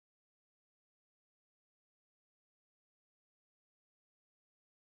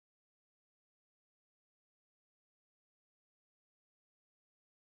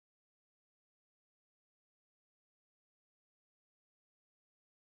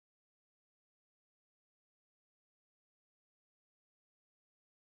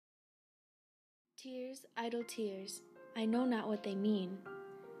Tears, idle tears, I know not what they mean.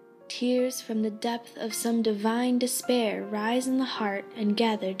 Tears from the depth of some divine despair rise in the heart and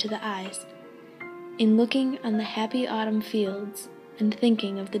gather to the eyes, in looking on the happy autumn fields and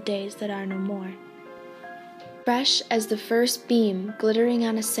thinking of the days that are no more. Fresh as the first beam glittering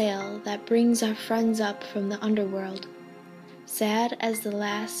on a sail that brings our friends up from the underworld, sad as the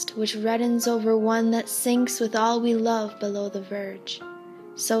last which reddens over one that sinks with all we love below the verge,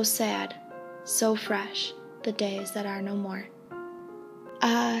 so sad, so fresh, the days that are no more.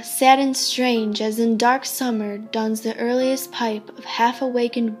 Ah, sad and strange as in dark summer duns the earliest pipe of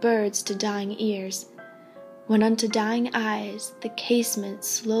half-awakened birds to dying ears, when unto dying eyes the casement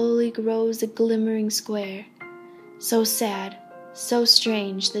slowly grows a glimmering square, so sad, so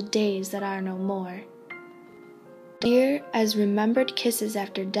strange the days that are no more. Dear as remembered kisses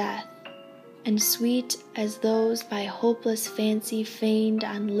after death, and sweet as those by hopeless fancy feigned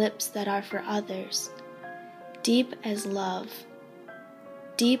on lips that are for others, deep as love,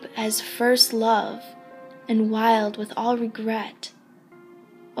 deep as first love, and wild with all regret,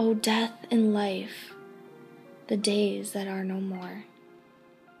 O death and life, the days that are no more.